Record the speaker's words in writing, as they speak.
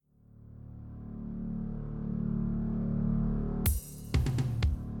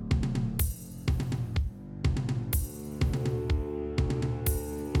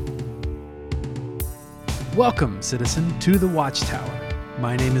Welcome, citizen, to the Watchtower.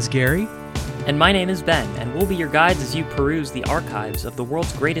 My name is Gary. And my name is Ben, and we'll be your guides as you peruse the archives of the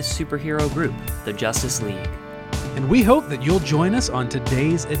world's greatest superhero group, the Justice League. And we hope that you'll join us on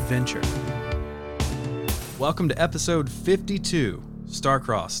today's adventure. Welcome to episode 52,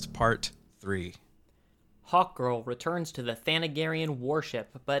 Starcrossed, Part 3. Hawkgirl returns to the Thanagarian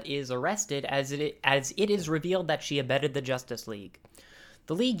warship, but is arrested as it is revealed that she abetted the Justice League.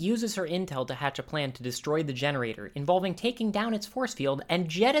 The League uses her intel to hatch a plan to destroy the generator, involving taking down its force field and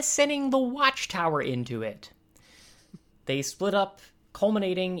jettisoning the Watchtower into it. They split up,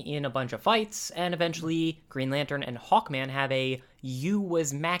 culminating in a bunch of fights, and eventually Green Lantern and Hawkman have a "you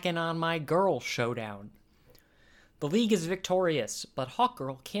was mackin' on my girl" showdown. The League is victorious, but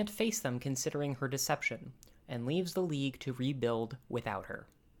Hawkgirl can't face them considering her deception, and leaves the League to rebuild without her.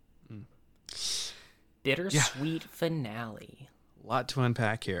 Bittersweet finale. A lot to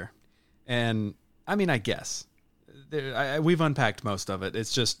unpack here. And, I mean, I guess. We've unpacked most of it.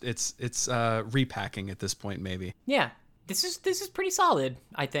 It's just, it's repacking at this point, maybe. Yeah. This is pretty solid,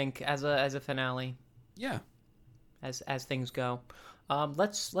 I think, as a finale. Yeah. As things go.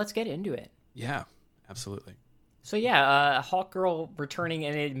 Let's get into it. Yeah, absolutely. So yeah, Hawkgirl returning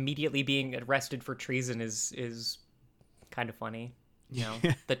and immediately being arrested for treason is kind of funny. You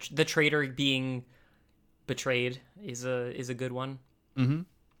know, the traitor being betrayed is a good one. Mm-hmm.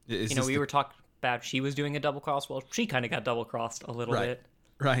 We were talking about she was doing a double cross. Well, she kind of got double crossed a little bit,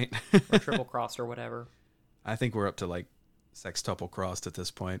 right? Or triple crossed or whatever. I think we're up to like sextuple crossed at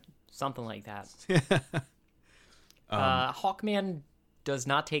this point. Something like that. Hawkman does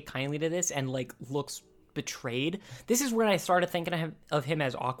not take kindly to this and like looks betrayed. This is where I started thinking of him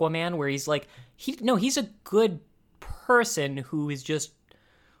as Aquaman, where he's like, he's a good person who is just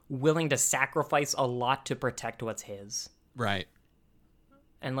willing to sacrifice a lot to protect what's his. Right.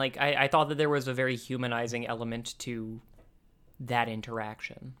 And like I thought that there was a very humanizing element to that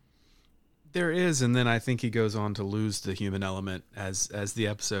interaction. There is, and then I think he goes on to lose the human element as the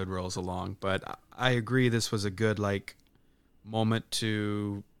episode rolls along. But I agree, this was a good like moment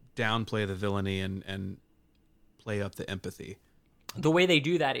to downplay the villainy and play up the empathy. The way they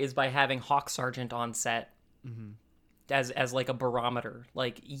do that is by having Hawk Sergeant on set. Mm-hmm. As like a barometer.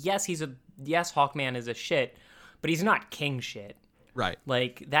 Like, yes, Hawkman is a shit, but he's not king shit. Right.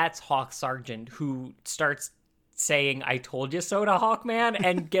 Like, that's Hawk Sergeant who starts saying, "I told you so" to Hawkman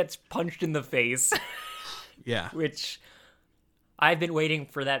and gets punched in the face. Yeah. Which I've been waiting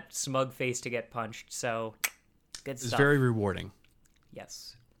for that smug face to get punched, so good stuff. It's very rewarding.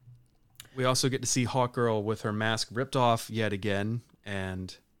 Yes. We also get to see Hawkgirl with her mask ripped off yet again,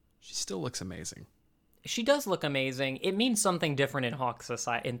 and she still looks amazing. She does look amazing. It means something different in in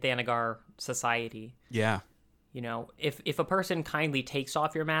Thanagar society. Yeah. You know, if a person kindly takes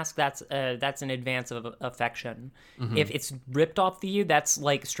off your mask, that's an advance of affection. Mm-hmm. If it's ripped off you, that's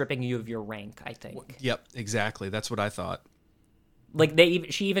like stripping you of your rank, I think. Yep, exactly. That's what I thought. Like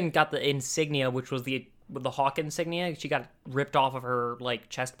she even got the insignia, which was the Hawk insignia. She got ripped off of her like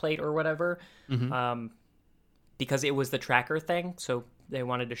chest plate or whatever, because it was the tracker thing. So they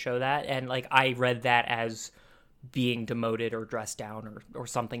wanted to show that, and like I read that as being demoted or dressed down or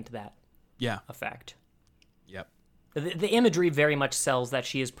something to that effect. Yep. The imagery very much sells that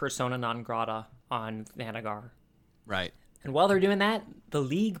she is persona non grata on Thanagar. Right. And while they're doing that, the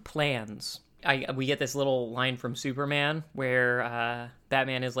League plans. We get this little line from Superman where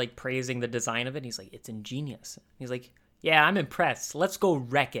Batman is like praising the design of it. He's like, "It's ingenious." He's like, "Yeah, I'm impressed. Let's go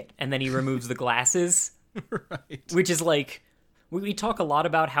wreck it." And then he removes the glasses. Right. Which is like, we talk a lot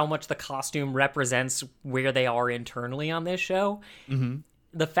about how much the costume represents where they are internally on this show. Mm-hmm.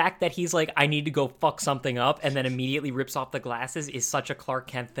 The fact that he's like, "I need to go fuck something up," and then immediately rips off the glasses is such a Clark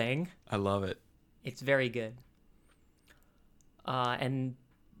Kent thing. I love it. It's very good. And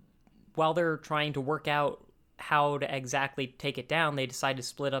while they're trying to work out how to exactly take it down, they decide to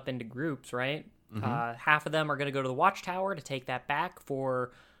split up into groups, right? Mm-hmm. Half of them are going to go to the Watchtower to take that back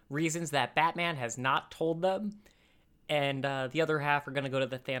for reasons that Batman has not told them. And the other half are going to go to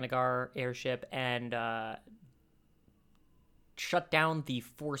the Thanagar airship and shut down the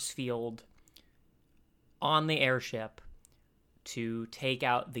force field on the airship to take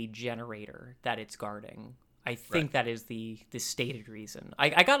out the generator that it's guarding. I think that is the stated reason.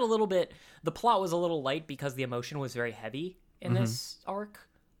 I got a little bit... The plot was a little light because the emotion was very heavy in this arc.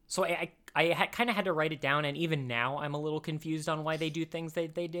 So I kind of had to write it down, and even now I'm a little confused on why they do things they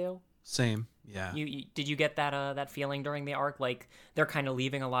do. Same, yeah. Did you get that feeling during the arc? Like, they're kind of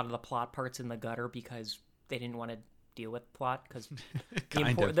leaving a lot of the plot parts in the gutter because they didn't want to deal with plot? Because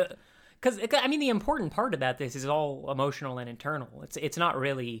I mean, the important part about this is all emotional and internal. It's not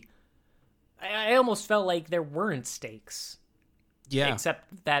really... I almost felt like there weren't stakes. Yeah.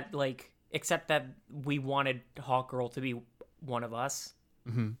 Except that we wanted Hawkgirl to be one of us.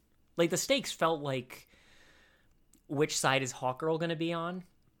 Mm-hmm. Like, the stakes felt like, which side is Hawkgirl going to be on?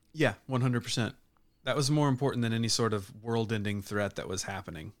 Yeah, 100%. That was more important than any sort of world-ending threat that was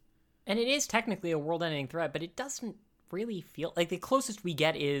happening. And it is technically a world-ending threat, but it doesn't really feel... Like, the closest we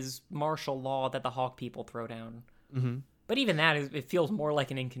get is martial law that the Hawk people throw down. Mm-hmm. But even that, it feels more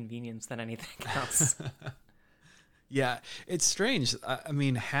like an inconvenience than anything else. Yeah, it's strange. I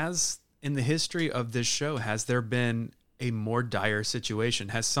mean, in the history of this show, has there been a more dire situation?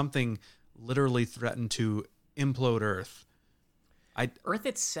 Has something literally threatened to implode Earth? Earth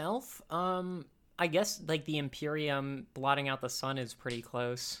itself, I guess, like, the Imperium blotting out the sun is pretty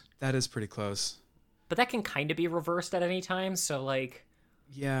close. That is pretty close. But that can kind of be reversed at any time, so, like...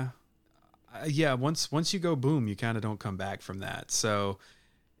 Yeah. Yeah, once you go boom, you kind of don't come back from that. So,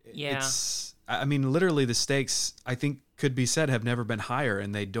 yeah. I mean, literally the stakes, I think, could be said have never been higher,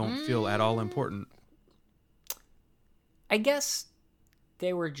 and they don't feel at all important. I guess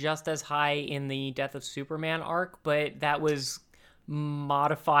they were just as high in the Death of Superman arc, but that was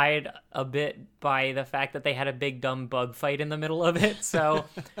modified a bit by the fact that they had a big dumb bug fight in the middle of it. So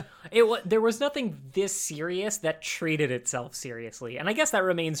there was nothing this serious that treated itself seriously, and I guess that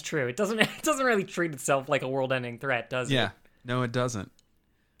remains true. It doesn't really treat itself like a world-ending threat, does it? Yeah, no, it doesn't.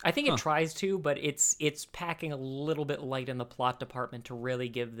 I think it tries to, but it's packing a little bit light in the plot department to really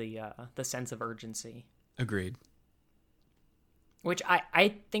give the sense of urgency. Agreed. Which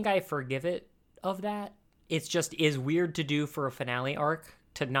I think I forgive it of that. It's just is weird to do for a finale arc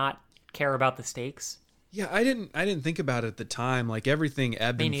to not care about the stakes. Yeah, I didn't think about it at the time. Like, everything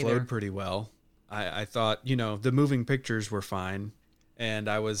ebbed and flowed pretty well. I thought, the moving pictures were fine, and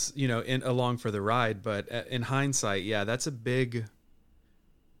I was, along for the ride. But in hindsight, yeah, that's a big ...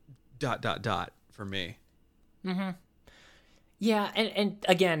 for me. Mm-hmm. Yeah, and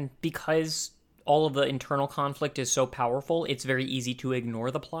again, because all of the internal conflict is so powerful, it's very easy to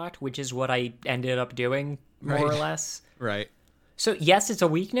ignore the plot, which is what I ended up doing, more or less. Right. So, yes, it's a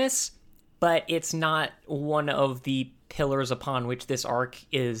weakness, but it's not one of the pillars upon which this arc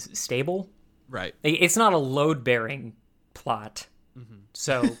is stable. Right. It's not a load-bearing plot. Mm-hmm.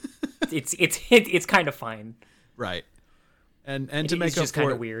 So, it's kind of fine. Right. And to make up for it... It's just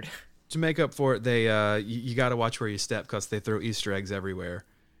kind of weird. To make up for it, they you got to watch where you step, because they throw Easter eggs everywhere.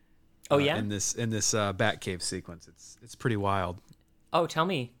 Oh yeah, in this Batcave sequence, it's pretty wild. Oh, tell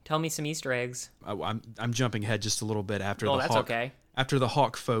me some Easter eggs. I'm jumping ahead just a little bit after okay. After the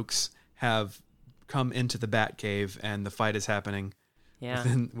Hawk folks have come into the Batcave and the fight is happening. Yeah.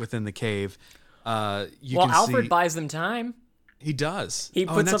 within the cave. Alfred buys them time. He does. He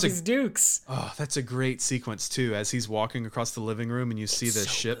puts up his dukes. Oh, that's a great sequence too. As he's walking across the living room and you see the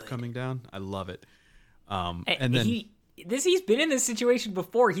ship good. coming down. I love it. And then he's been in this situation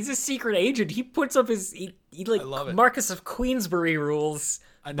before. He's a secret agent. He puts up his Marcus of Queensberry rules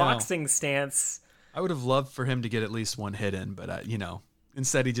boxing stance. I would have loved for him to get at least one hit in, but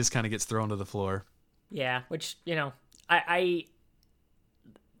instead he just kind of gets thrown to the floor. Yeah, which I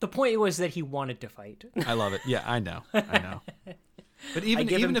the point was that he wanted to fight. I love it. Yeah, I know. But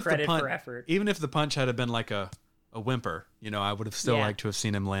even if the punch had been like a whimper, I would have still liked to have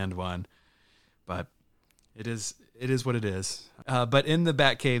seen him land one. But it is what it is. But in the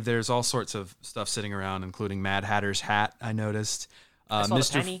Batcave, there's all sorts of stuff sitting around, including Mad Hatter's hat. I noticed. I saw the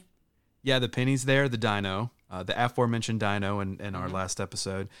penny. Yeah, the penny's there. The dino, the aforementioned dino in our last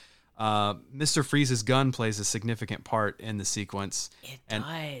episode. Mr. Freeze's gun plays a significant part in the sequence. It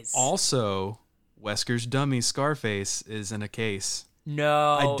does. Also, Wesker's dummy Scarface is in a case.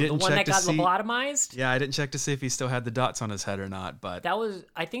 No, I didn't the one that got lobotomized? Yeah, I didn't check to see if he still had the dots on his head or not, but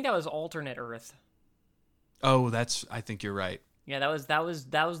I think that was alternate Earth. Oh, I think you're right. Yeah, that was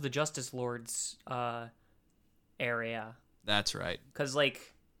the Justice Lord's area. That's right. Cuz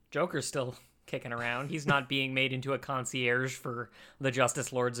Joker's still kicking around. He's not being made into a concierge for the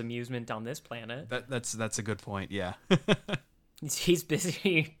Justice Lord's amusement on this planet. That's a good point. Yeah. He's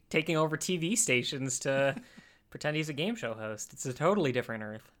busy taking over TV stations to pretend he's a game show host. It's a totally different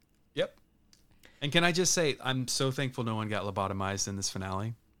Earth. Yep. And can I just say, I'm so thankful no one got lobotomized in this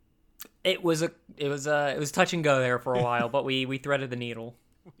finale. It was touch and go there for a while, but we threaded the needle.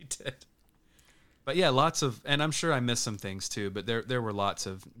 We did. But yeah, and I'm sure I missed some things too, but there were lots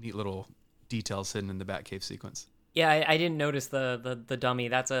of neat little details hidden in the Batcave sequence. Yeah, I didn't notice the dummy.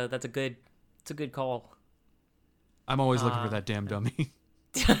 It's a good call. I'm always looking for that damn dummy.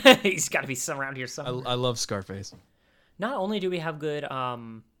 He's got to be around here somewhere. I love Scarface. Not only do we have good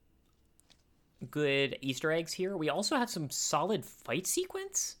Easter eggs here, we also have some solid fight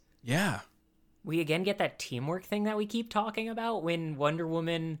sequence. Yeah. We again get that teamwork thing that we keep talking about when Wonder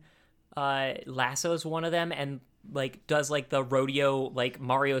Woman lassos one of them and like does like the rodeo like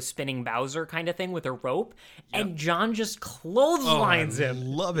Mario spinning Bowser kind of thing with a rope, and John just clotheslines him.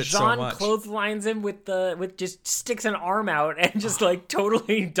 Love it John so much. clotheslines him with just sticks an arm out and just like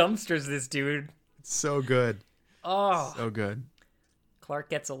totally dumpsters this dude. So good. Oh, So good. Clark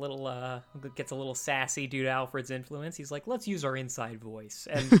gets a little sassy due to Alfred's influence. He's like, let's use our inside voice,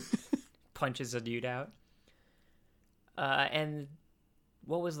 and punches a dude out. And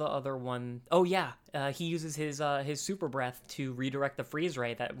what was the other one? Oh yeah, he uses his super breath to redirect the freeze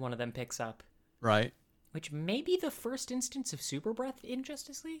ray that one of them picks up. Right. Which may be the first instance of super breath in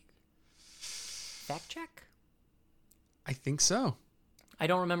Justice League. Fact check. I think so. I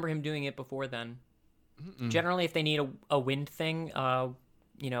don't remember him doing it before then. Mm-mm. Generally, if they need a wind thing,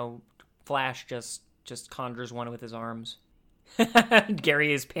 Flash just conjures one with his arms.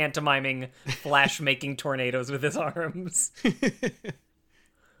 Gary is pantomiming Flash making tornadoes with his arms.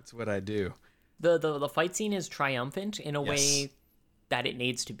 That's what I do. The fight scene is triumphant in a way that it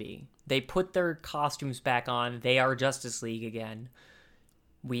needs to be. They put their costumes back on. They are Justice League again.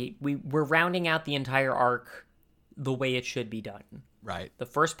 We're rounding out the entire arc the way it should be done. Right. The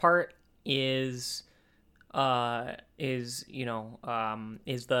first part is the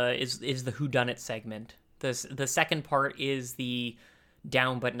whodunit segment. The second part is the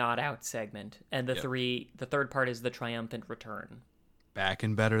down but not out segment, and the third part is the triumphant return. Back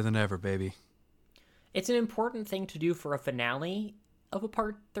and better than ever, baby. It's an important thing to do for a finale of a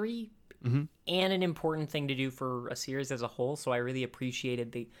part 3, and an important thing to do for a series as a whole. So I really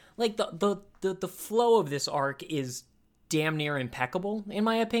appreciated the flow of this arc is damn near impeccable in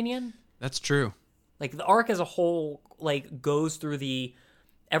my opinion. That's true. Like the arc as a whole, like goes through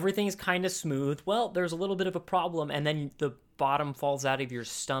everything's kind of smooth. Well, there's a little bit of a problem, and then the bottom falls out of your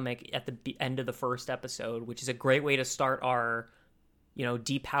stomach at the end of the first episode, which is a great way to start our,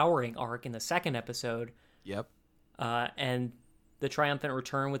 depowering arc in the second episode. Yep. And the triumphant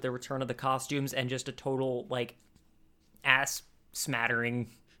return with the return of the costumes and just a total ass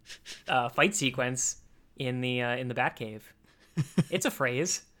smattering fight sequence in the Batcave. It's a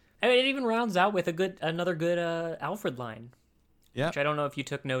phrase. I mean, it even rounds out with another good Alfred line. Yeah. Which I don't know if you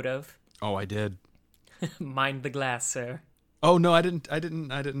took note of. Oh, I did. Mind the glass, sir. Oh no, I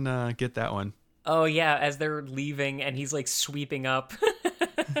didn't get that one. Oh yeah, as they're leaving and he's like sweeping up.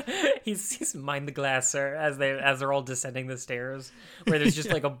 he's mind the glass, sir, as they're all descending the stairs, where there's just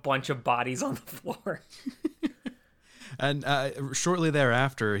like a bunch of bodies on the floor. And shortly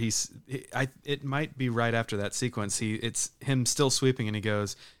thereafter, it might be right after that sequence. It's him still sweeping, and he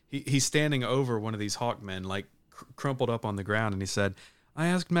goes, he's standing over one of these Hawkmen, like crumpled up on the ground, and he said, "I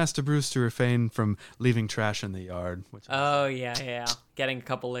asked Master Bruce to refrain from leaving trash in the yard." Yeah, getting a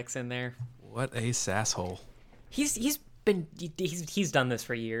couple licks in there. What a sasshole! He's done this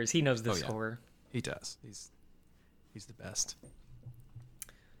for years. He knows the score. He does. He's the best.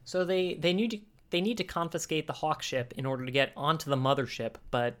 So they need to confiscate the Hawk ship in order to get onto the mothership,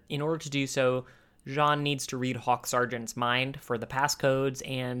 but in order to do so, Jean needs to read Hawk Sergeant's mind for the passcodes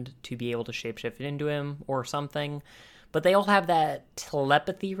and to be able to shapeshift into him or something. But they all have that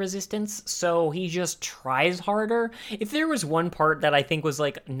telepathy resistance, so he just tries harder. If there was one part that I think was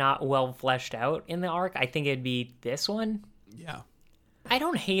not well fleshed out in the arc, I think it'd be this one. Yeah. I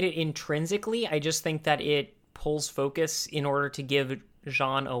don't hate it intrinsically. I just think that it pulls focus in order to give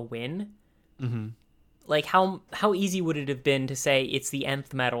Jean a win. Mm-hmm. Like, how easy would it have been to say it's the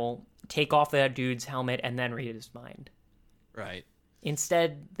nth metal, take off that dude's helmet, and then read his mind? Right.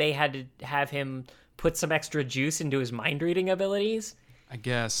 Instead, they had to have him put some extra juice into his mind-reading abilities. I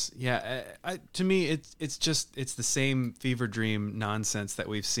guess. Yeah. To me, it's the same fever dream nonsense that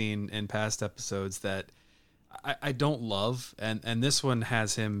we've seen in past episodes that I don't love. And this one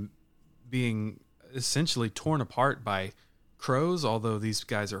has him being essentially torn apart by crows, although these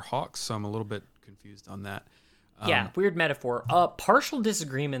guys are hawks, so I'm a little bit confused on that. Yeah, weird metaphor. Partial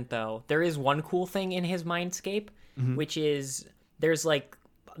disagreement, though. There is one cool thing in his mindscape, which is there's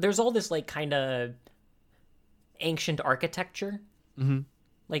all this kind of ancient architecture. Mm-hmm.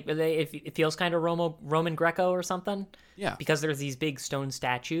 It feels kind of Roman Greco or something. Yeah. Because there's these big stone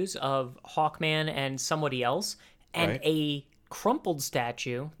statues of Hawkman and somebody else, and a crumpled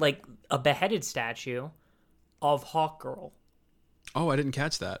statue, like a beheaded statue, of Hawkgirl. Oh, I didn't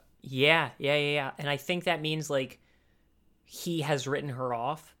catch that. Yeah. And I think that means he has written her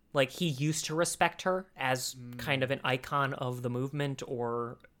off. He used to respect her as kind of an icon of the movement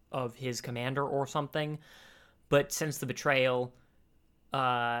or of his commander or something. But since the betrayal,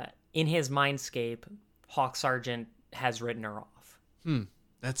 in his mindscape, Hawk Sergeant has written her off.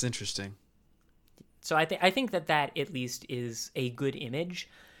 That's interesting. So I think that at least is a good image.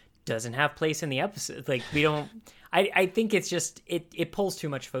 Doesn't have place in the episode. Like, we don't. I think it's just it pulls too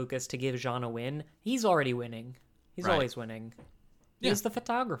much focus to give Jean a win. He's already winning. He's always winning. He's the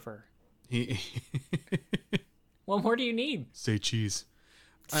photographer. He What more do you need? Say cheese.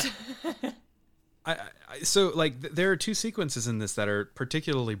 So like there are two sequences in this that are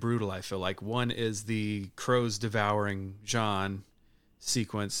particularly brutal. I feel like one is the crows devouring Jean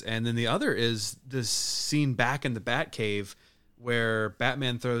sequence, and then the other is this scene back in the Batcave where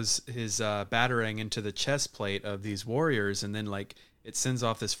Batman throws his batarang into the chest plate of these warriors, and then like it sends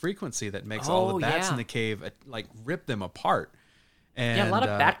off this frequency that makes all the bats in the cave like rip them apart. And a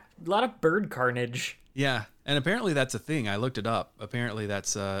lot of bird carnage. Yeah, and apparently that's a thing. I looked it up. Apparently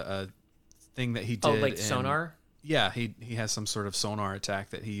that's a thing that he did. Oh, like sonar? Yeah, he has some sort of sonar attack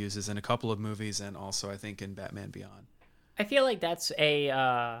that he uses in a couple of movies, and also I think in Batman Beyond. I feel like that's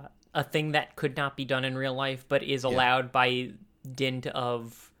a thing that could not be done in real life, but is allowed by dint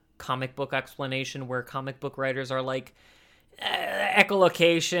of comic book explanation, where comic book writers are like,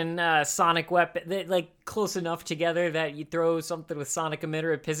 echolocation, sonic weapon, they like close enough together that you throw something with sonic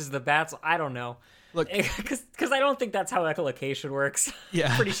emitter, it pisses the bats. I don't know. Look, because I don't think that's how echolocation works.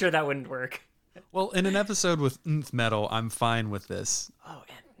 Yeah, pretty sure that wouldn't work. Well, in an episode with nth metal, I'm fine with this. Oh,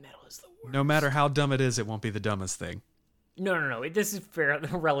 and metal is the worst. No matter how dumb it is, it won't be the dumbest thing. No. This is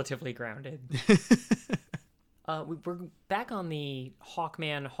relatively grounded. We're back on the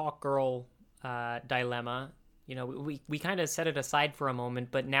Hawkman, Hawkgirl dilemma. You know, we kind of set it aside for a moment,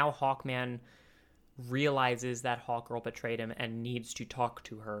 but now Hawkman realizes that Hawkgirl betrayed him and needs to talk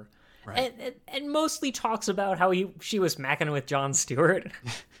to her. Right. And mostly talks about how she was macking with Jon Stewart.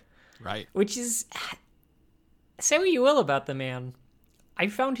 Right. Which is... Say what you will about the man. I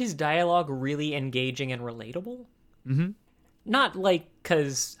found his dialogue really engaging and relatable. Mm-hmm. Not like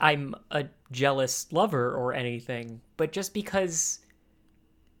because I'm a jealous lover or anything, but just because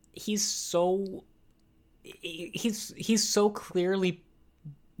he's so clearly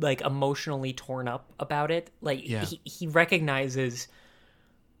like emotionally torn up about it. Like he recognizes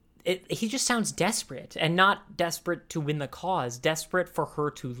it. He just sounds desperate, and not desperate to win the cause, desperate for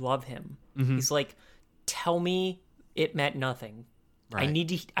her to love him. Mm-hmm. He's like, tell me it meant nothing. Right.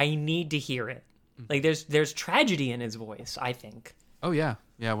 I need to hear it. Like there's tragedy in his voice, I think. Oh yeah.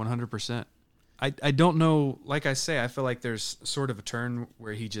 Yeah, 100%. I don't know, like I say, I feel like there's sort of a turn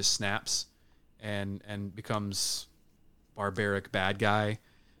where he just snaps and becomes barbaric bad guy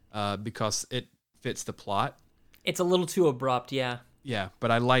because it fits the plot. It's a little too abrupt, yeah. Yeah,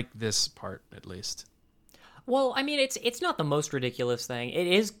 but I like this part at least. Well, I mean, it's not the most ridiculous thing. It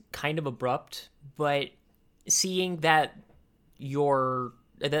is kind of abrupt, but seeing that your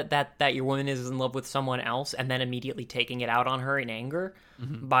woman is in love with someone else and then immediately taking it out on her in anger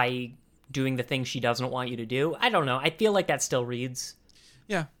by doing the thing she doesn't want you to do. I don't know. I feel like that still reads.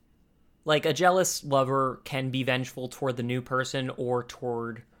 Yeah. Like a jealous lover can be vengeful toward the new person or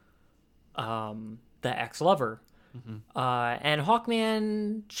toward the ex-lover. Mm-hmm. And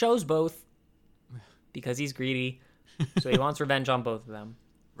Hawkman shows both because he's greedy. So he wants revenge on both of them.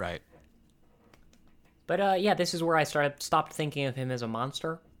 Right. But yeah, this is where I stopped thinking of him as a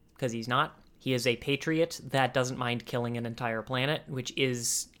monster, because he's not. He is a patriot that doesn't mind killing an entire planet, which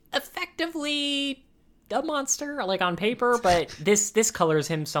is effectively a monster, like on paper, but this colors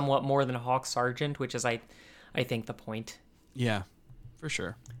him somewhat more than Hawk Sergeant, which is, I think, the point. Yeah, for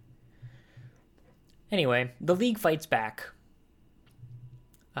sure. Anyway, the League fights back.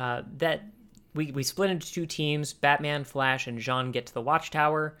 That we split into two teams. Batman, Flash, and Jean get to the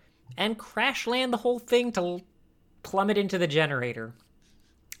Watchtower and crash land the whole thing to plummet into the generator.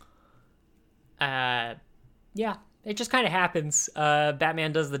 Yeah, it just kind of happens.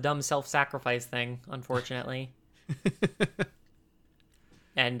 Batman does the dumb self-sacrifice thing, unfortunately.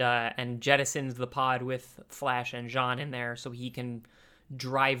 and jettisons the pod with Flash and Jean in there so he can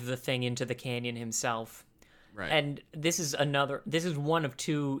drive the thing into the canyon himself. Right. And this is one of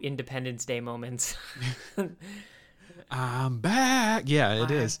two Independence Day moments. I'm back. Yeah,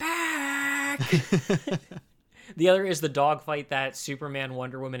 it is. Back. The other is the dogfight that Superman,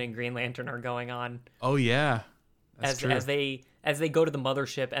 Wonder Woman, and Green Lantern are going on. Oh yeah, as they go to the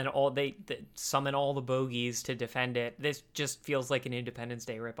mothership and they summon all the bogies to defend it. This just feels like an Independence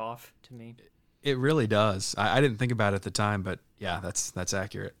Day ripoff to me. It really does. I didn't think about it at the time, but yeah, that's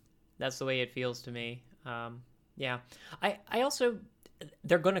accurate. That's the way it feels to me. Yeah, I also.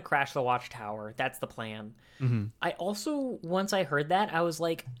 They're going to crash the Watchtower. That's the plan. Mm-hmm. I also, once I heard that, I was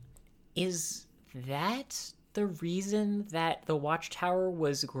like, is that the reason that the Watchtower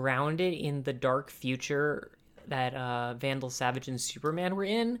was grounded in the dark future that Vandal Savage and Superman were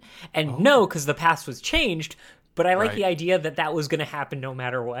in, and no, because the past was changed. But I like the idea that was going to happen no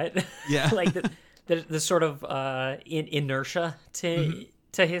matter what. Yeah, like the sort of inertia to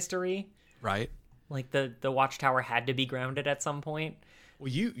history. Right. Like the Watchtower had to be grounded at some point. Well,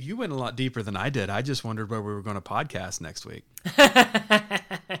 you went a lot deeper than I did. I just wondered where we were going to podcast next week.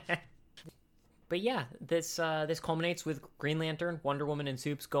 But yeah, this culminates with Green Lantern, Wonder Woman, and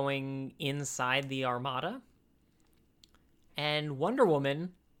Supes going inside the Armada, and Wonder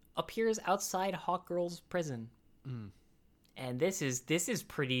Woman appears outside Hawkgirl's prison. And this is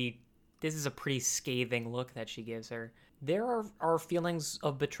a pretty scathing look that she gives her. There are feelings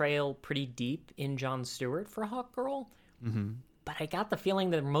of betrayal pretty deep in Jon Stewart for Hawkgirl, but I got the feeling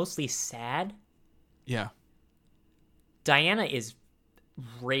they're mostly sad. Yeah. Diana is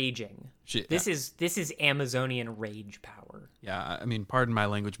raging. This is Amazonian rage power. Yeah, I mean, pardon my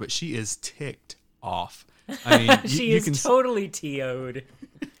language, but she is ticked off. I mean, she is totally TO'd.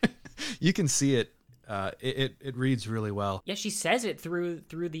 You can see it. It reads really well. Yeah, she says it through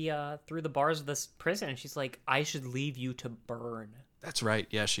the bars of this prison. She's like, "I should leave you to burn." That's right.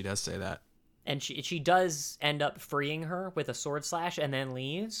 Yeah, she does say that. And she does end up freeing her with a sword slash and then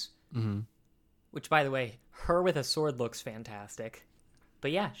leaves. Which, by the way, her with a sword looks fantastic.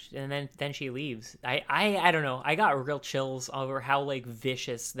 But yeah, and then she leaves. I don't know. I got real chills over how like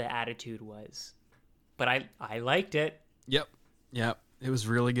vicious the attitude was. But I liked it. Yep. It was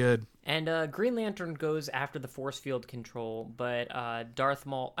really good. And Green Lantern goes after the force field control, but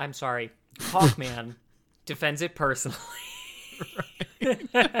Hawkman defends it personally.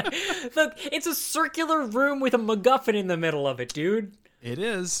 Look, it's a circular room with a MacGuffin in the middle of it, dude. It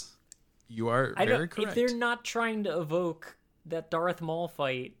is. You are very correct. If they're not trying to evoke that Darth Maul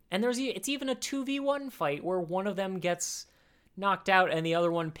fight, and it's even a 2v1 fight where one of them gets knocked out and the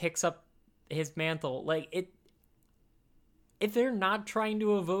other one picks up his mantle. Like it. If they're not trying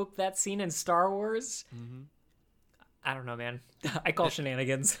to evoke that scene in Star Wars, I don't know, man. I call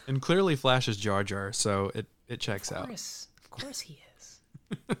shenanigans. And clearly Flash is Jar Jar, so it checks out. Of course he is.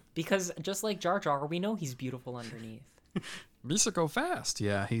 Because just like Jar Jar, we know he's beautiful underneath. Misa go fast.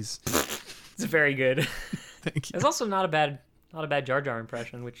 Yeah, he's... It's very good. Thank you. It's also not a bad Jar Jar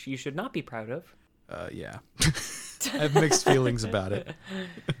impression, which you should not be proud of. Yeah. I have mixed feelings about it.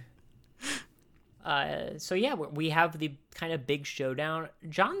 So yeah, we have the kind of big showdown.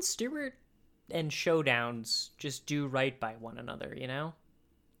 Jon Stewart and showdowns just do right by one another, you know?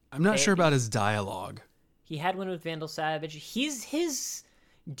 I'm not sure about his dialogue. He had one with Vandal Savage.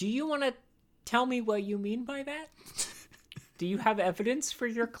 Do you want to tell me what you mean by that? Do you have evidence for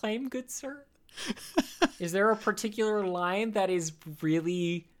your claim, good sir? Is there a particular line that is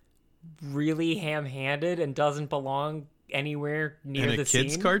really, really ham-handed and doesn't belong anywhere near the scene? In a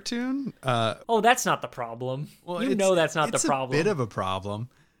kid's cartoon? That's not the problem. Well, that's not the problem. It's a bit of a problem.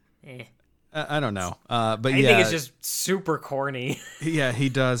 I don't know. But I think it's just super corny. Yeah, he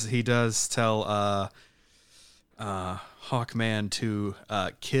does tell Hawkman to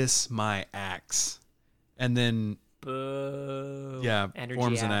kiss my axe. And then Boo. Energy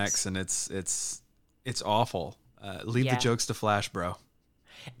forms an axe, and it's awful. Leave the jokes to Flash, bro.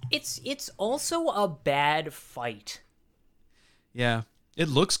 It's also a bad fight. Yeah, it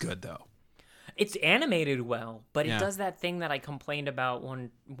looks good though. It's animated well, but it does that thing that I complained about one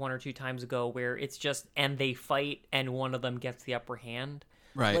or two times ago, where it's just and they fight and one of them gets the upper hand.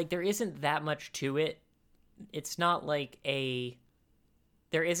 Right. Like there isn't that much to it. It's not like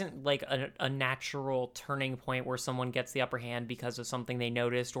there isn't like a natural turning point where someone gets the upper hand because of something they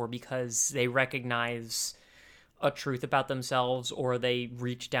noticed or because they recognize a truth about themselves or they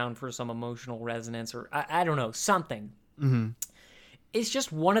reach down for some emotional resonance or I don't know, something. Mm-hmm. It's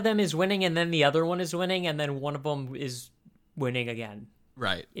just one of them is winning and then the other one is winning and then one of them is winning again.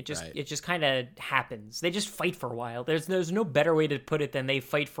 Right. It just kind of happens. They just fight for a while. There's no better way to put it than they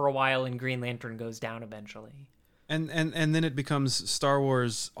fight for a while and Green Lantern goes down eventually. And then it becomes Star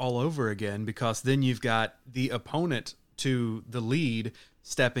Wars all over again because then you've got the opponent to the lead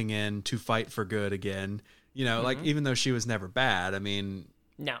stepping in to fight for good again. You know, like even though she was never bad, I mean,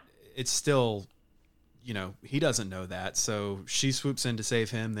 no, it's still, you know, he doesn't know that. So she swoops in to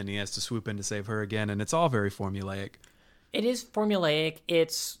save him, then he has to swoop in to save her again. And it's all very formulaic. It is formulaic.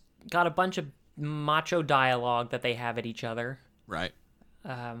 It's got a bunch of macho dialogue that they have at each other. Right.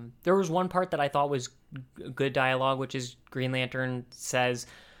 There was one part that I thought was good dialogue, which is Green Lantern says,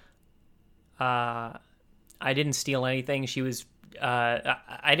 I didn't steal anything.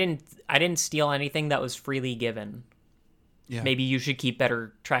 I didn't steal anything that was freely given. Yeah. Maybe you should keep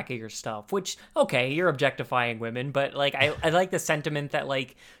better track of your stuff. Which, okay, you're objectifying women, but like I like the sentiment that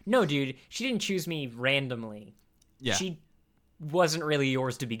like, no, dude, she didn't choose me randomly. Yeah. She wasn't really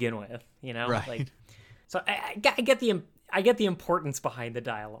yours to begin with, you know? Right. Like, so I get the importance behind the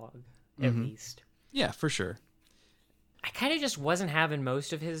dialogue, at least. Yeah, for sure. I kind of just wasn't having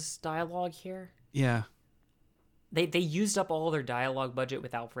most of his dialogue here. Yeah. They used up all their dialogue budget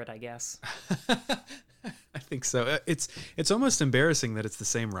with Alfred, I guess. I think so. It's almost embarrassing that it's the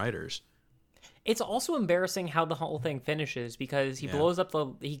same writers. It's also embarrassing how the whole thing finishes because he blows up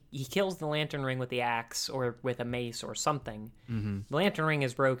he kills the lantern ring with the axe or with a mace or something. The lantern ring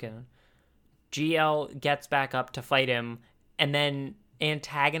is broken. GL gets back up to fight him and then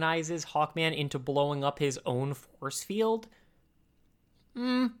antagonizes Hawkman into blowing up his own force field.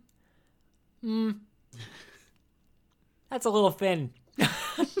 That's a little thin.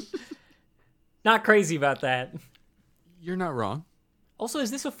 Not crazy about that. You're not wrong. Also,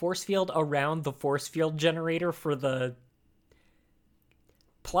 is this a force field around the force field generator for the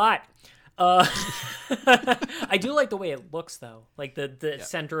plot? I do like the way it looks, though. Like the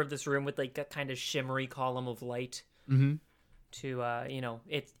center of this room with like a kind of shimmery column of light. Mm-hmm. To,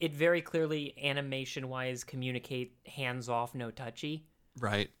 it very clearly animation-wise communicate hands-off, no touchy.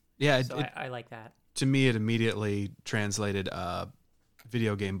 Right. Yeah. So I like that. To me, it immediately translated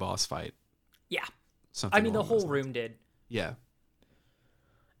video game boss fight. Yeah. Something I mean, the along whole those lines. room did. Yeah.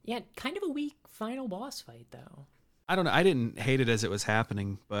 Yeah, kind of a weak final boss fight, though. I don't know. I didn't hate it as it was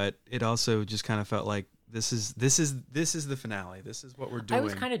happening, but it also just kind of felt like this is the finale. This is what we're doing. I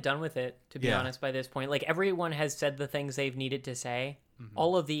was kind of done with it, to be honest, by this point. Like, everyone has said the things they've needed to say.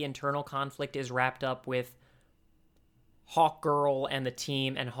 All of the internal conflict is wrapped up with Hawkgirl and the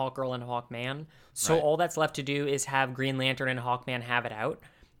team and Hawkgirl and Hawkman. So all that's left to do is have Green Lantern and Hawkman have it out.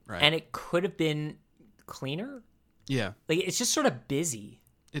 Right. And it could have been cleaner. Yeah. Like, it's just sort of busy.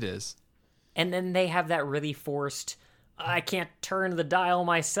 It is. And then they have that really forced, I can't turn the dial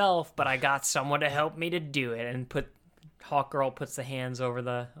myself, but I got someone to help me to do it. And Hawkgirl puts the hands over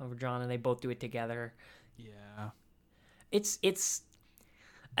John, and they both do it together. Yeah. It's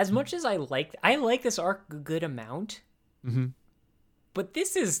as much as I like this arc a good amount. Mm-hmm. But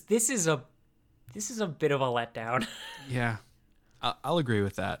this is a bit of a letdown. Yeah. I'll agree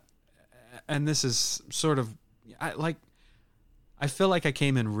with that. And this is sort of, I feel like I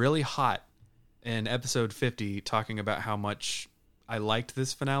came in really hot in episode 50 talking about how much I liked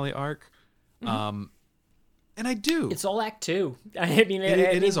this finale arc. And I do. It's all Act 2. I mean,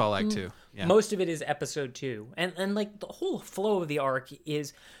 it is all Act 2. Yeah. Most of it is episode 2. And like the whole flow of the arc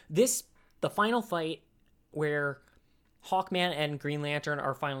is the final fight where Hawkman and Green Lantern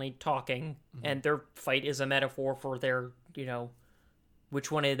are finally talking, and their fight is a metaphor for their,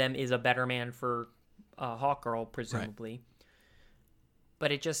 which one of them is a better man for Hawkgirl, presumably. Right.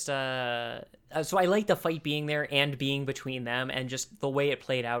 But it just, so I like the fight being there and being between them, and just the way it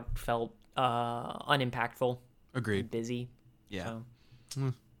played out felt unimpactful. Agreed. Busy. Yeah.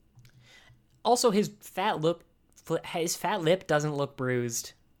 So. Also, his fat lip doesn't look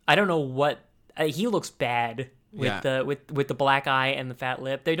bruised. I don't know what he looks bad with the black eye and the fat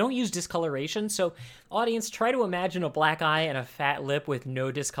lip. They don't use discoloration, so audience, try to imagine a black eye and a fat lip with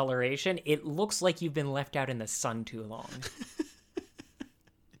no discoloration. It looks like you've been left out in the sun too long.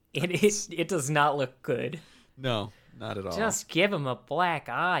 It does not look good. No, not at all. Just give him a black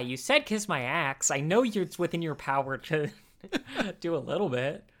eye. You said kiss my axe. I know it's within your power to do a little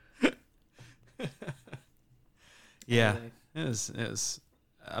bit. Yeah, it was.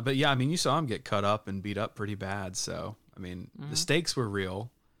 But yeah, I mean, you saw him get cut up and beat up pretty bad. So, I mean, the stakes were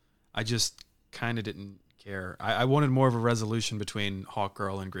real. I just kind of didn't care. I wanted more of a resolution between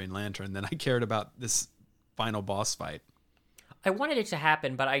Hawkgirl and Green Lantern than I cared about this final boss fight. I wanted it to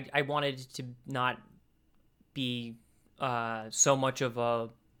happen, but I wanted it to not be so much of a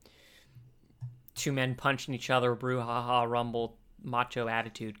two men punching each other, brouhaha, rumble, macho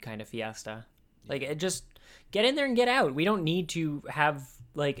attitude kind of fiesta. Like, it just get in there and get out. We don't need to have,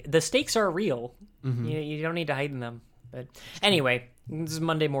 like, the stakes are real. You don't need to hide them. But anyway, this is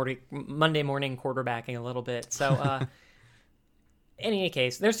Monday morning quarterbacking a little bit. So in any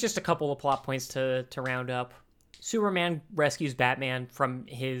case, there's just a couple of plot points to round up. Superman rescues Batman from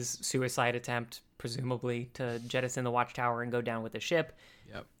his suicide attempt, presumably to jettison the Watchtower and go down with the ship.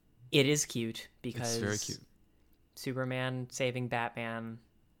 Yep. It is cute because it's very cute. Superman saving Batman,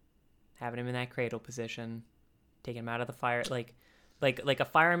 having him in that cradle position, taking him out of the fire, like a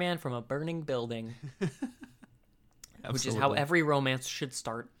fireman from a burning building. Which is how every romance should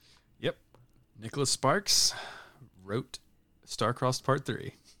start. Yep. Nicholas Sparks wrote Starcrossed Part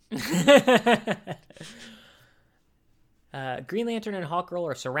 3. Green Lantern and Hawkgirl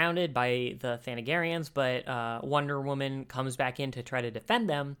are surrounded by the Thanagarians, but Wonder Woman comes back in to try to defend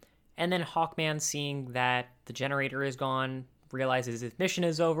them. And then Hawkman, seeing that the generator is gone, realizes his mission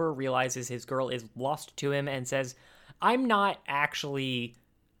is over, realizes his girl is lost to him, and says, I'm not actually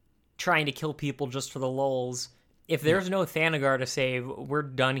trying to kill people just for the lulz. If there's no Thanagar to save, we're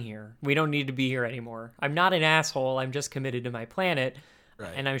done here. We don't need to be here anymore. I'm not an asshole. I'm just committed to my planet.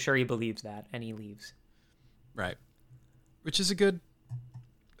 Right. And I'm sure he believes that, and he leaves. Right. Which is a good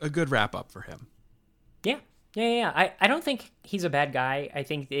wrap up for him. Yeah. I don't think he's a bad guy. I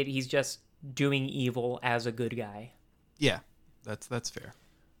think that he's just doing evil as a good guy. Yeah, that's fair.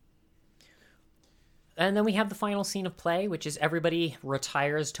 And then we have the final scene of play, which is everybody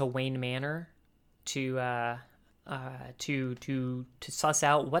retires to Wayne Manor to suss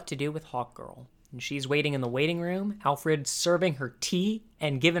out what to do with Hawkgirl. And she's waiting in the waiting room. Alfred's serving her tea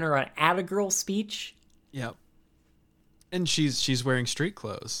and giving her an Attagirl speech. Yep. And she's wearing street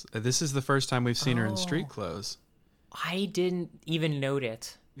clothes. This is the first time we've seen her in street clothes. I didn't even note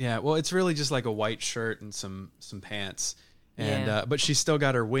it. Yeah, well, it's really just like a white shirt and some pants, and but she's still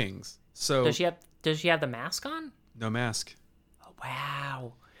got her wings. So does she have the mask on? No mask. Oh,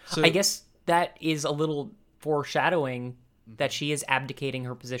 wow. So, I guess that is a little foreshadowing that she is abdicating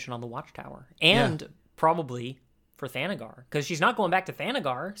her position on the Watchtower, and probably for Thanagar, because she's not going back to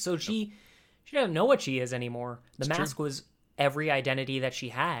Thanagar, so she doesn't know what she is anymore. The mask was every identity that she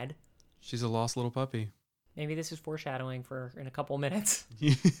had. She's a lost little puppy. Maybe this is foreshadowing for in a couple minutes.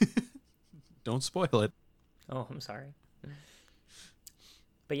 Don't spoil it. Oh, I'm sorry.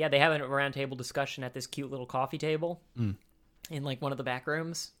 But yeah, they have a roundtable discussion at this cute little coffee table in like one of the back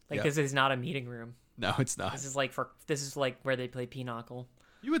rooms. Like this is not a meeting room. No, it's not. This is like where they play Pinochle.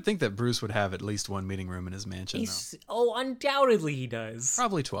 You would think that Bruce would have at least one meeting room in his mansion. Oh, undoubtedly he does.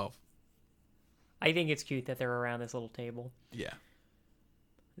 Probably 12. I think it's cute that they're around this little table. Yeah.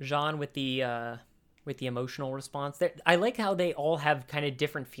 Jean with the emotional response. I like how they all have kind of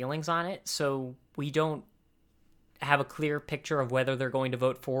different feelings on it, so we don't have a clear picture of whether they're going to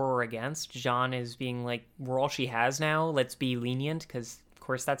vote for or against. Jean is being like, we're all she has now, let's be lenient, because of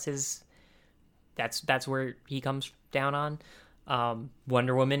course that's where he comes down on.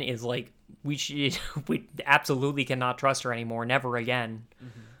 Wonder Woman is like, we absolutely cannot trust her anymore, never again.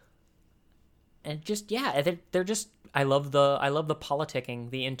 And just they're just I love the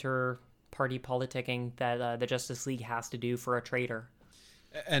politicking, the inter-party politicking that the Justice League has to do for a traitor.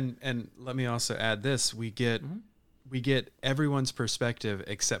 And let me also add this: we get everyone's perspective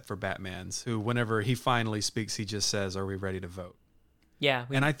except for Batman's, who whenever he finally speaks, he just says, "Are we ready to vote?" Yeah,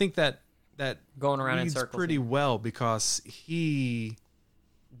 and I think that going around in reads circles pretty well, because he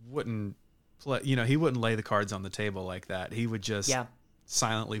wouldn't play. He wouldn't lay the cards on the table like that. He would just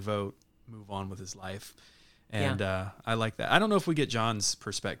silently vote, move on with his life. And I like that. I don't know if we get John's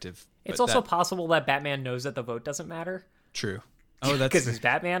perspective. It's also possible that Batman knows that the vote doesn't matter. True. Oh, that's because he's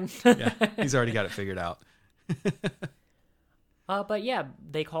Batman. Yeah, he's already got it figured out. But yeah,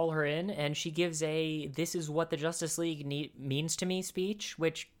 they call her in, and she gives a "This is what the Justice League means to me" speech,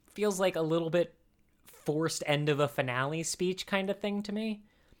 which feels like a little bit forced end of a finale speech kind of thing to me.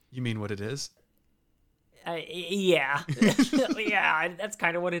 You mean what it is? Yeah. Yeah, that's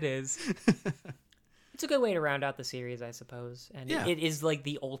kind of what it is. It's a good way to round out the series, I suppose. And it is like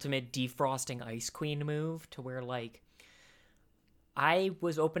the ultimate defrosting Ice Queen move, to where like I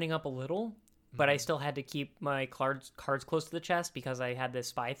was opening up a little, but I still had to keep my cards close to the chest because I had this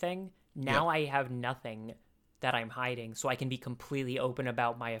spy thing. Now I have nothing that I'm hiding, so I can be completely open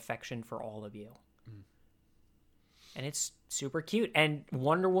about my affection for all of you. And it's super cute. And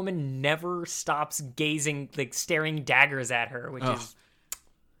Wonder Woman never stops gazing, like staring daggers at her, which is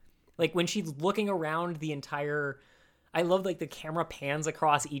like when she's looking around the entire. I love like the camera pans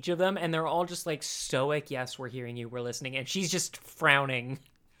across each of them, and they're all just like stoic. Yes, we're hearing you. We're listening. And she's just frowning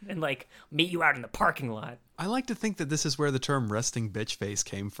and like, meet you out in the parking lot. I like to think that this is where the term resting bitch face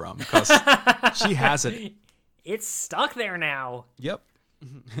came from, because she has it. It's stuck there now. Yep.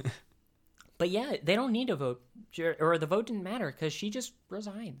 But yeah, they don't need to vote, or the vote didn't matter, because she just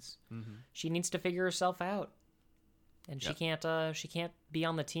resigns. She needs to figure herself out, and she can't be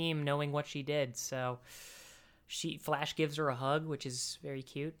on the team knowing what she did. So Flash gives her a hug, which is very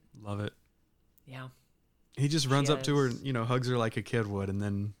cute. Love it. Yeah. He just runs up to her, hugs her like a kid would, and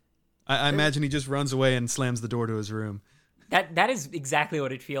then I imagine he just runs away and slams the door to his room. That is exactly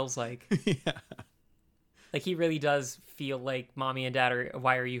what it feels like. Yeah. Like, he really does feel like mommy and dad are,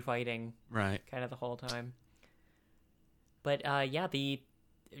 why are you fighting? Right. Kind of the whole time. But,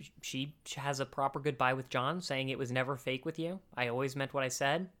 she has a proper goodbye with John, saying it was never fake with you. I always meant what I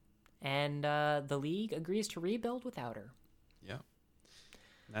said. And the League agrees to rebuild without her. Yeah.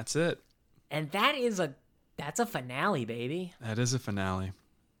 That's it. And that's a finale, baby. That is a finale.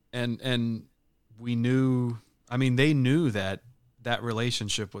 And we knew, I mean, they knew that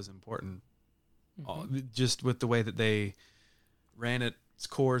relationship was important. Just with the way that they ran its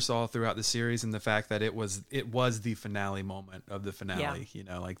course all throughout the series, and the fact that it was the finale moment of the finale.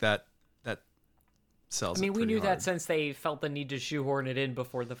 Like that sells. I mean, we knew hard. that since they felt the need to shoehorn it in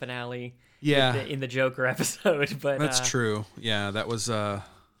before the finale. Yeah, in the Joker episode. But that's true. Yeah, that was a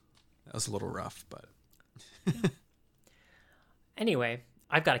little rough, but anyway,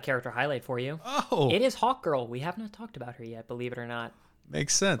 I've got a character highlight for you. Oh, it is Hawkgirl. We have not talked about her yet, believe it or not.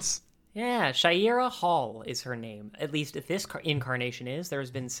 Makes sense. Yeah, Shayera Hall is her name. At least if this incarnation is. There's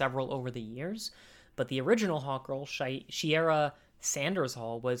been several over the years, but the original Hawkgirl, Shayera Sanders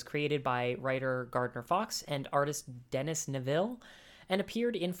Hall, was created by writer Gardner Fox and artist Dennis Neville, and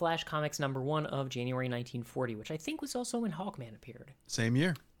appeared in Flash Comics #1 of January 1940, which I think was also when Hawkman appeared. Same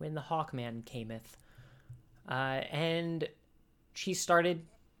year. When the Hawkman cameth. And she started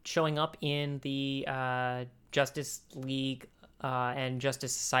showing up in the Justice League and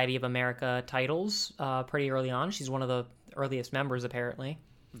Justice Society of America titles pretty early on. She's one of the earliest members, apparently.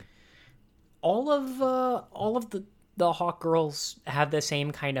 All of the Hawkgirls have the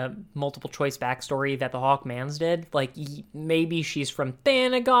same kind of multiple choice backstory that the Hawkmans did. Like, maybe she's from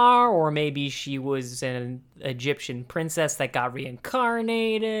Thanagar, or maybe she was an Egyptian princess that got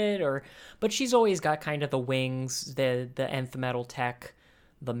reincarnated, but she's always got kind of the wings, the nth metal tech,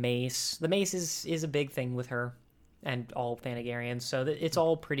 the mace. The mace is a big thing with her and all Thanagarians, so it's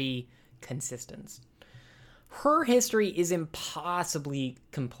all pretty consistent. Her history is impossibly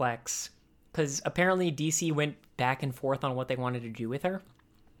complex, because apparently DC went back and forth on what they wanted to do with her.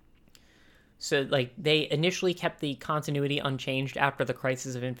 So, like, they initially kept the continuity unchanged after the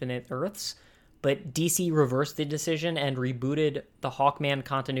Crisis of Infinite Earths, but DC reversed the decision and rebooted the Hawkman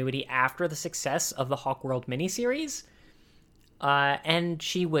continuity after the success of the Hawkworld miniseries. And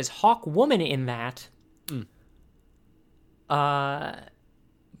she was Hawkwoman in that.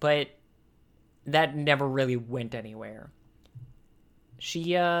 But that never really went anywhere.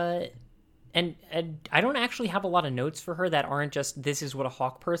 She, and I don't actually have a lot of notes for her that aren't just, this is what a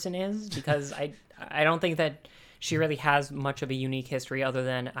Hawk person is, because I don't think that she really has much of a unique history other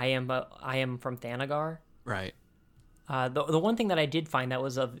than I am from Thanagar. Right. The one thing that I did find that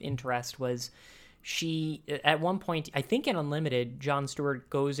was of interest was she, at one point, I think in Unlimited, Jon Stewart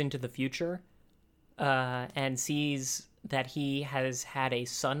goes into the future and sees that he has had a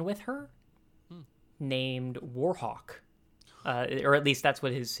son with her named Warhawk. Or at least that's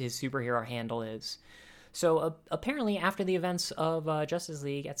what his superhero handle is. So apparently after the events of Justice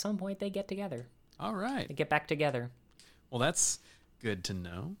League, at some point they get together. All right. They get back together. Well, that's good to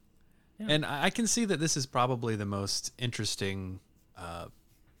know. Yeah. And I can see that this is probably the most interesting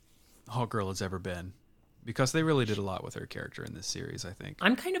Hawkgirl has ever been, because they really did a lot with her character in this series, I think.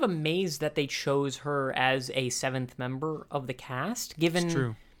 I'm kind of amazed that they chose her as a 7th member of the cast, It's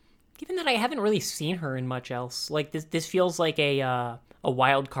true. Given that I haven't really seen her in much else. Like, this feels like a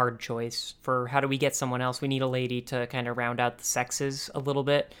wild card choice for how do we get someone else. We need a lady to kind of round out the sexes a little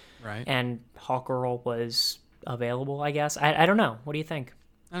bit. Right. And Hawkgirl was available, I guess. I don't know. What do you think?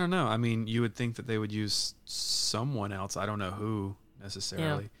 I don't know. I mean, you would think that they would use someone else. I don't know who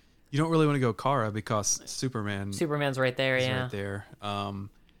necessarily. Yeah. You don't really want to go Kara because Superman's right there, right there. And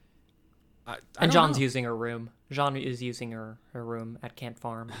John's using her room. Jean is using her room at Kent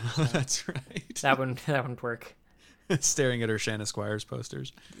Farm. So that's right. That wouldn't work. Staring at her Shanna Squires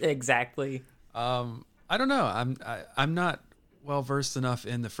posters. Exactly. I don't know. I'm not well versed enough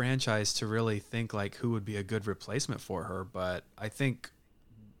in the franchise to really think like who would be a good replacement for her, but I think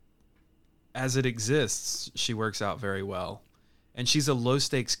as it exists, she works out very well. And she's a low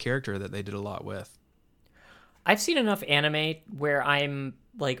stakes character that they did a lot with. I've seen enough anime where I'm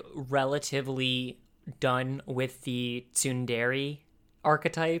like relatively done with the tsundere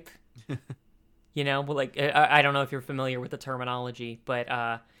archetype. You know, like I don't know if you're familiar with the terminology, but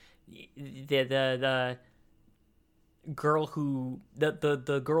the girl who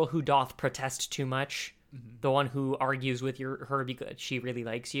the girl who doth protest too much, the one who argues with her because she really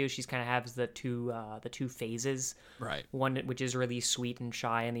likes you. She's kind of has the two phases, right? One which is really sweet and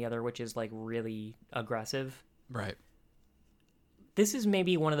shy, and the other which is like really aggressive. Right. This is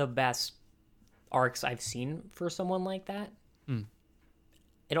maybe one of the best arcs I've seen for someone like that.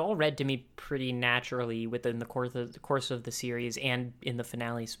 It all read to me pretty naturally within the course of the series and in the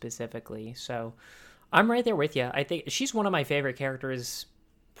finale specifically. So I'm right there with you. I think she's one of my favorite characters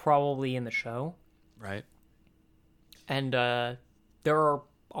probably in the show. Right. And there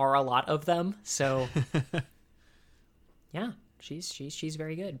are a lot of them, so Yeah, she's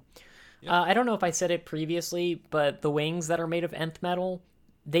very good. Yep. I don't know if I said it previously, but the wings that are made of nth metal,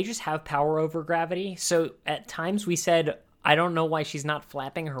 they just have power over gravity. So at times we said, I don't know why she's not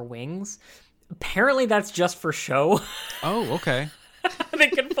flapping her wings. Apparently that's just for show. Oh, okay. They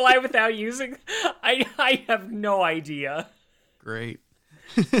can fly without using. I have no idea. Great.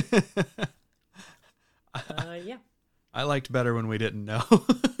 Yeah. I liked better when we didn't know.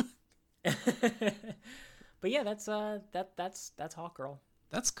 But yeah, that's Hawkgirl.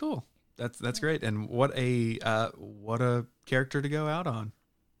 That's cool. That's great. And what a character to go out on.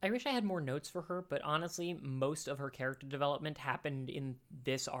 I wish I had more notes for her, but honestly, most of her character development happened in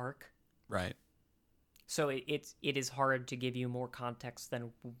this arc. Right. So it is hard to give you more context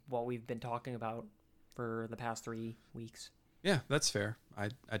than what we've been talking about for the past 3 weeks. Yeah, that's fair.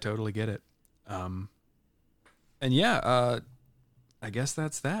 I totally get it. And yeah, I guess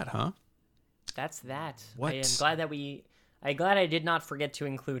that's that, huh? That's that. What? I'm glad I did not forget to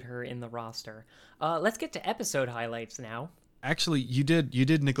include her in the roster. Let's get to episode highlights now. Actually, you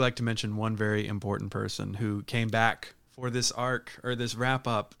did neglect to mention one very important person who came back for this arc or this wrap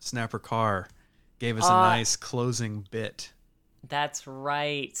up. Snapper Carr gave us a nice closing bit. That's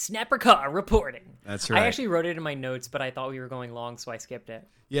right. Snapper Carr reporting. That's right. I actually wrote it in my notes, but I thought we were going long, so I skipped it.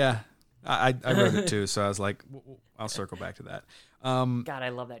 Yeah, I wrote it too, so I was like, I'll circle back to that. God, I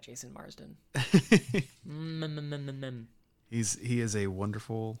love that Jason Marsden. He is a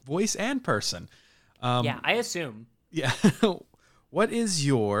wonderful voice and person. Yeah, I assume. Yeah. What is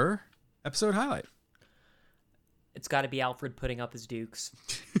your episode highlight? It's got to be Alfred putting up his dukes.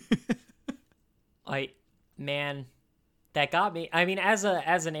 Man, that got me. I mean, as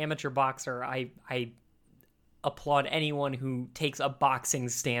an amateur boxer, I applaud anyone who takes a boxing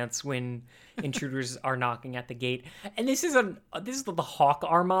stance when intruders are knocking at the gate. And this is the Hawk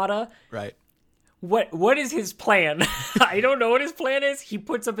Armada. Right. What is his plan? I don't know what his plan is. He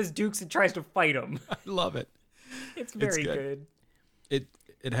puts up his dukes and tries to fight him. I love it. It's very good.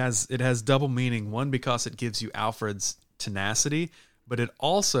 It has double meaning. One, because it gives you Alfred's tenacity, but it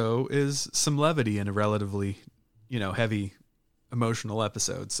also is some levity in a relatively, heavy emotional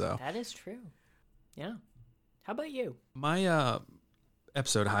episode. So that is true. Yeah. How about you? My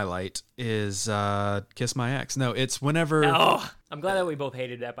episode highlight is Kiss My Ex. No, it's whenever... Oh, I'm glad that we both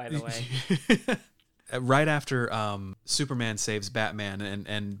hated that, by the way. Right after Superman saves Batman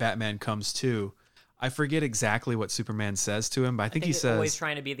and Batman comes to, I forget exactly what Superman says to him, but I think he says... always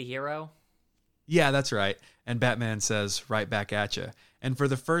trying to be the hero? Yeah, that's right. And Batman says, right back at you. And for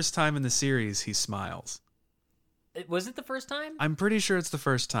the first time in the series, he smiles. Was it the first time? I'm pretty sure it's the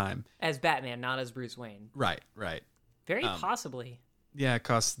first time. As Batman, not as Bruce Wayne. Right. Very possibly. Yeah,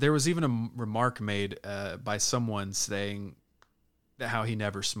 because there was even a remark made by someone saying that how he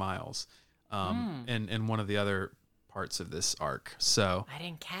never smiles in one of the other parts of this arc. So I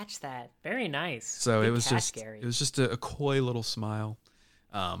didn't catch that. Very nice. So Good it was catch, Gary. It was just a coy little smile.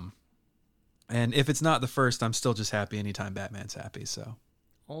 And if it's not the first, I'm still just happy anytime Batman's happy. So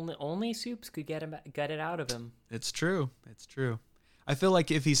only Soups could get it out of him. It's true. I feel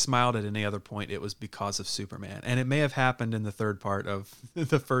like if he smiled at any other point, it was because of Superman, and it may have happened in the third part of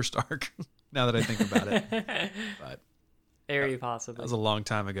the first arc. Now that I think about it, but very possibly. That was a long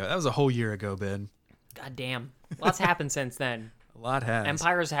time ago. That was a whole year ago, Ben. God damn, lots happened since then. A lot has.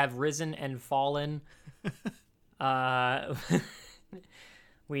 Empires have risen and fallen.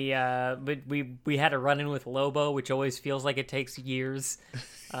 We had a run-in with Lobo, which always feels like it takes years.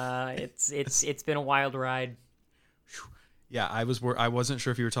 It's been a wild ride. Yeah, I wasn't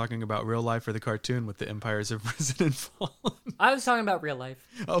sure if you were talking about real life or the cartoon with the empires have risen and fallen. I was talking about real life.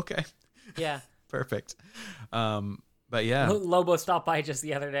 Okay. Yeah. Perfect. But yeah. Lobo stopped by just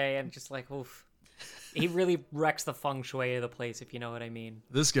the other day and just like, oof. He really wrecks the feng shui of the place, if you know what I mean.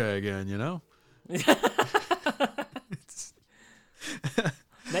 This guy again,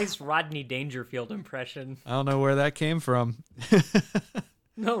 Nice Rodney Dangerfield impression. I don't know where that came from.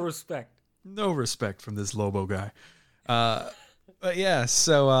 No respect. No respect from this Lobo guy. But yeah,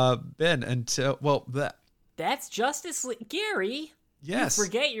 so Ben, that's Justice League. Gary, yes, you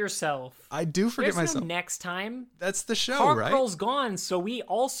forget yourself. I do forget There's myself. No next time. That's the show, right? Hawkgirl's gone, so we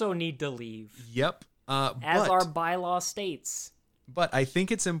also need to leave. Yep. As our bylaw states. But I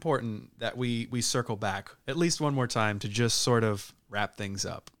think it's important that we circle back at least one more time to just sort of wrap things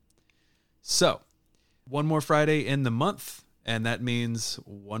up. So, one more Friday in the month, and that means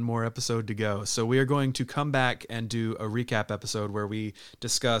one more episode to go. So we are going to come back and do a recap episode where we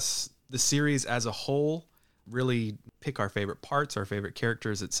discuss the series as a whole, really pick our favorite parts, our favorite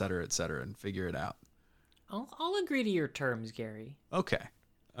characters, et cetera, and figure it out. I'll agree to your terms, Gary. Okay.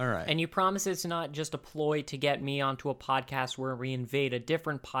 All right. And you promise it's not just a ploy to get me onto a podcast where we invade a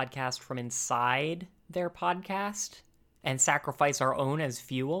different podcast from inside their podcast and sacrifice our own as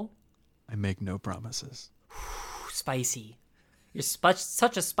fuel? I make no promises. Spicy. You're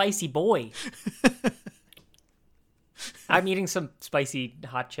such a spicy boy. I'm eating some spicy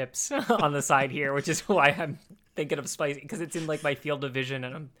hot chips on the side here, which is why I'm thinking of spicy, because it's in like my field of vision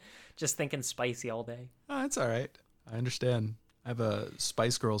and I'm just thinking spicy all day. Oh, that's all right. I understand. I have a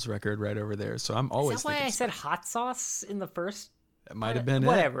Spice Girls record right over there, so I'm always Is that why thinking I said hot sauce in the first? That might have been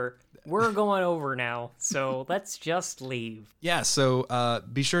whatever. We're going over now, so let's just leave. Yeah, so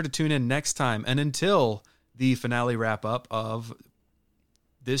be sure to tune in next time. And until the finale wrap up of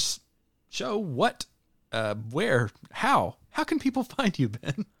this show, what, where, how can people find you,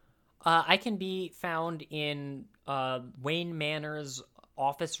 Ben? I can be found in Wayne Manor's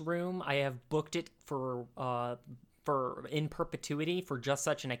office room. I have booked it for in perpetuity for just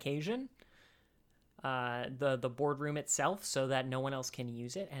such an occasion. The boardroom itself, so that no one else can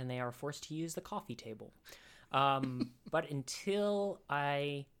use it, and they are forced to use the coffee table. But until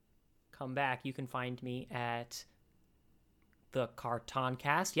I come back, you can find me at the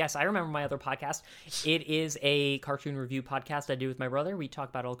Cartoncast. Yes, I remember my other podcast. It is a cartoon review podcast I do with my brother. We talk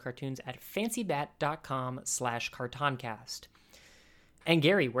about old cartoons at fancybat.com/cartoncast. And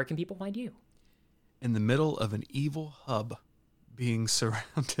Gary, where can people find you? In the middle of an evil hub, being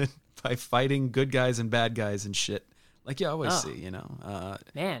surrounded by fighting good guys and bad guys and shit, like you always see, you know.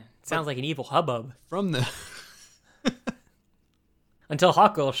 Man, sounds like an evil hubbub. From the Until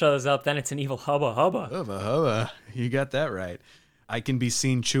Hawkgirl shows up, then it's an evil hubba hubba. Hubba hubba, you got that right. I can be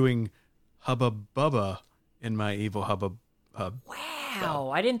seen chewing hubba bubba in my evil hubba hub.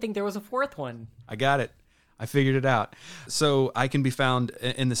 Wow, I didn't think there was a fourth one. I got it. I figured it out. So I can be found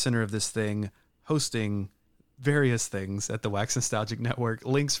in the center of this thing, hosting various things at the Wax Nostalgic Network.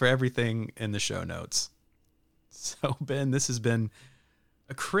 Links for everything in the show notes. So, Ben, this has been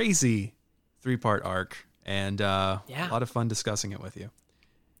a crazy 3-part arc, and a lot of fun discussing it with you.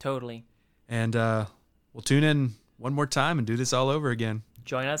 Totally. And we'll tune in one more time and do this all over again.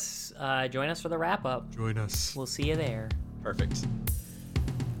 Join us for the wrap-up. Join us. We'll see you there. Perfect.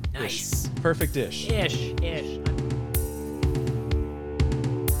 Nice. Perfect-ish. Ish.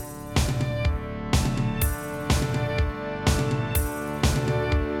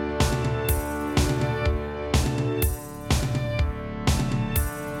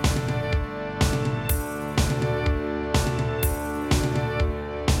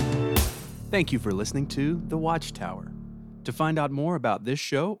 Thank you for listening to The Watchtower. To find out more about this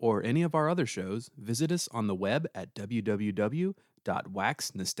show or any of our other shows, visit us on the web at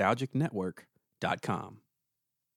www.waxnostalgicnetwork.com.